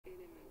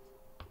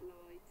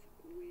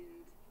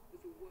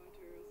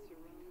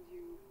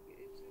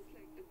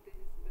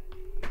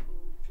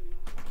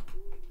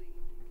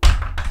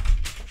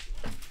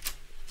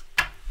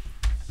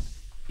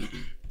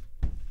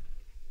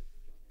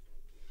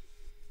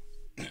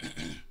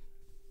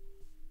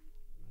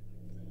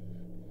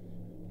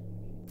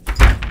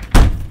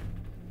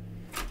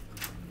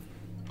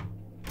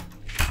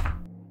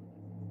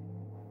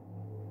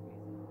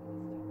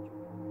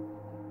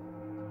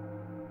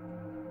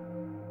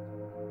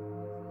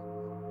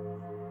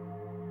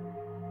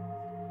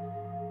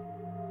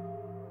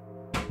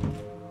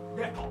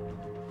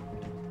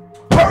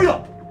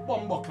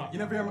bumbuckler. You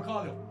never hear me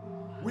call you?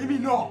 We me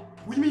no.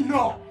 We me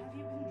no. Have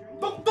you been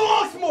drinking?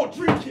 Don't ask me about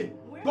drinking.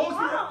 Where's Don't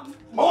Mom?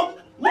 Mom?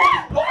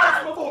 Mom? Don't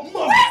ask me about Mom.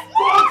 Don't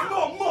ask me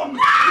about Mom.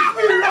 It's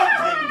me run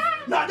things.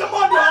 Not your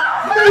mother.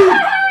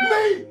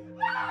 Me.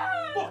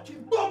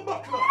 Fucking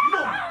bumbuckler.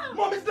 Mom.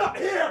 Mom is not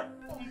here.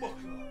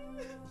 Bumbuckler.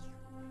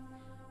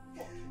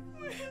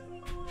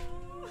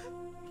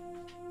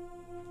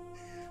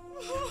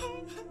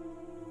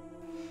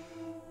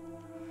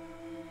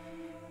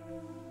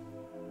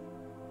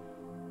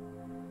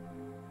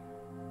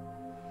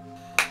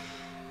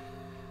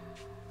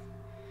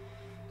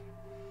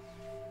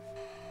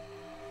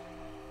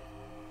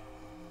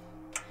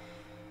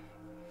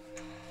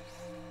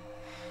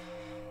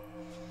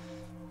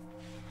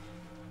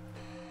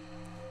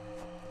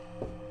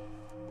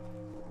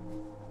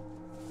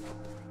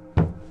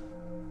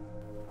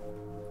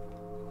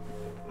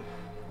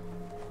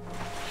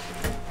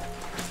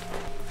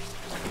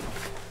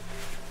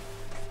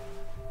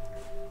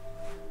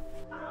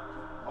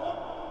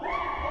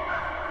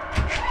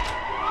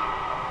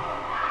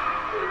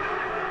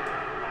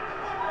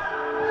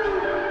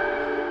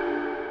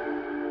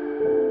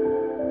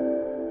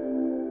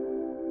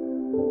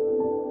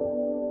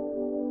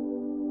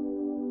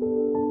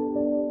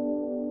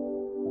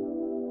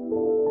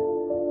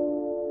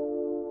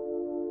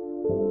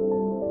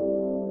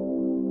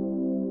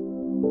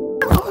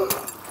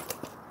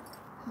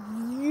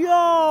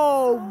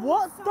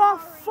 What the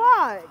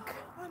fuck?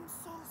 I'm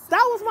so sorry.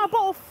 That was my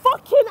bottle of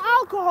fucking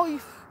alcohol. You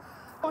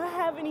don't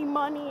have any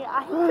money.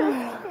 I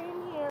just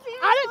came here.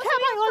 I don't care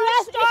about your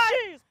last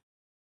issues.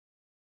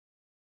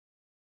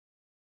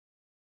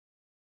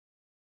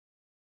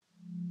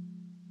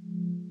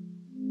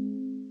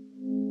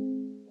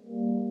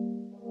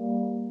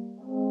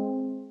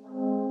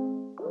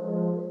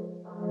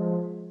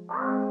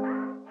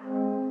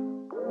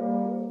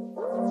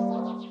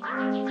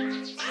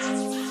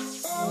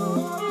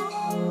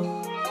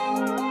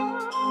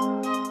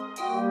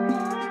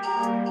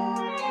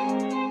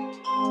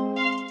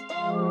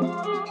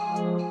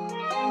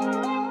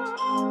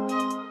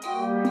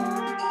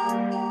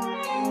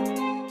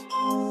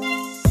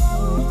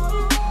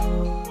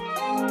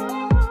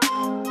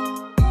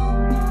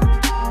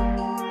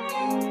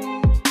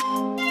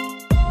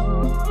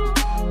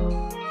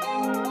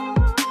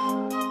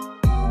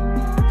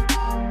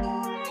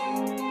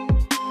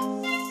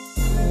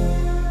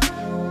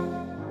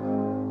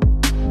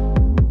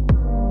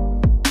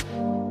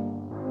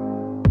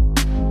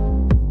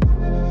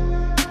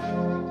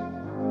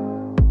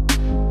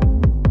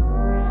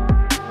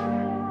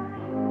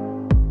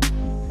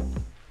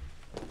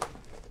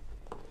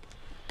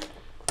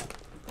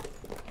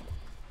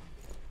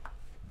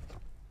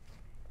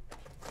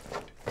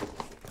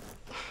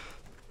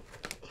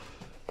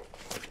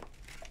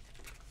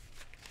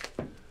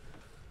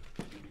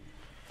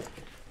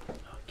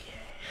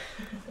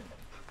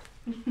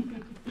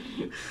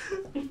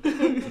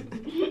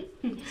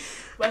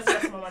 Where's the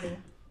rest of my money?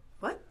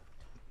 What?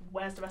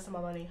 Where's the rest of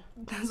my money?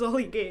 That's all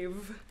he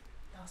gave.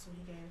 That's all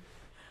he gave.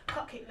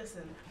 Cupcake,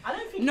 listen. I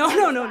don't think. No.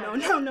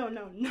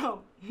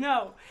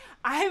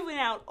 I went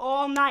out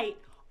all night,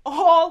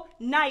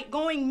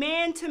 going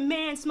man to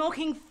man,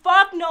 smoking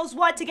fuck knows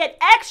what to get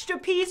extra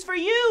peas for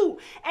you.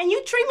 And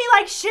you treat me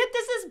like shit?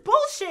 This is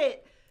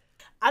bullshit.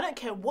 I don't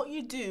care what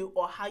you do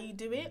or how you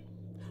do it,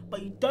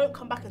 but you don't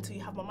come back until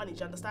you have my money, do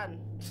you understand?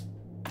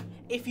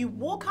 If you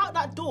walk out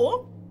that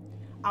door,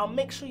 I'll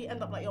make sure you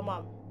end up like your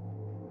mum.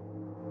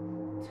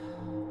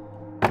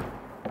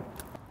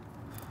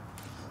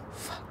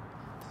 Fuck.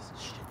 This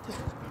is shit. This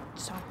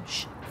is some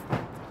shit.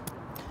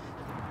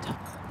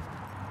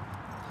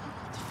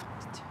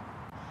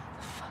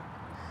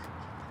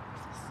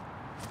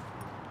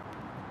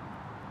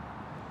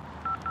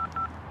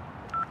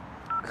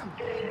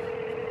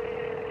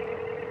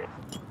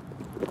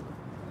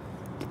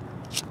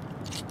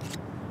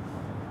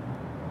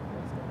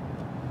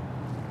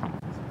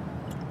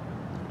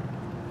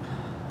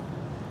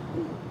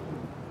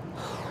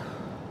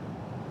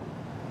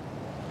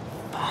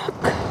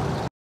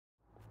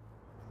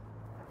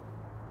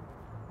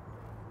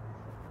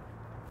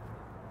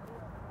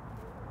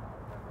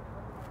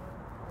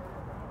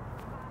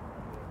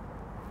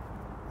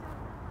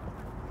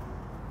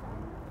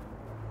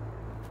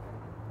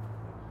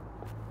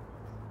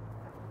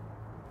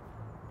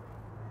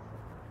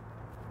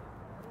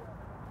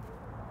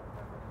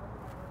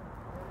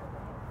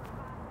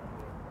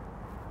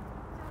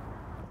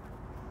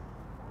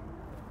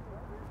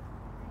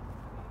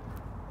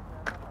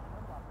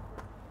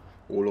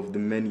 all of the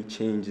many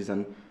changes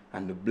and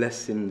the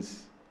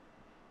blessings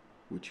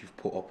which you've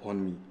put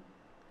upon me.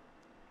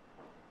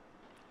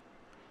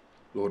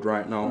 Lord,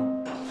 right now,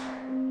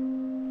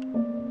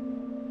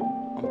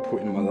 I'm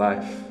putting my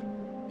life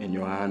in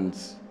your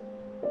hands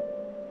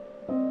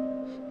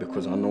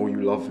because I know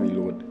you love me,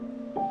 Lord.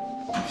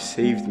 You've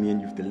saved me and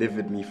you've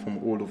delivered me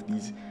from all of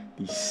these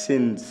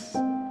sins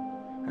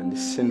and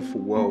this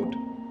sinful world,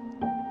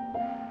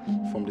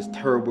 from this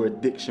terrible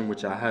addiction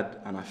which I had,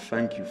 and I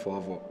thank you,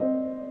 Father.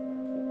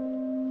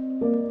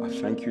 I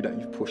thank you that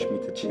you've pushed me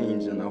to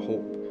change, and I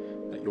hope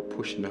that you're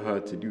pushing her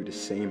to do the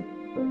same.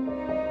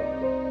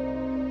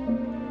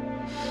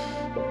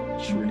 I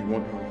just really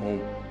want her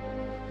home.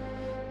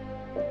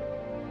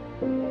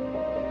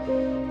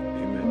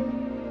 Amen.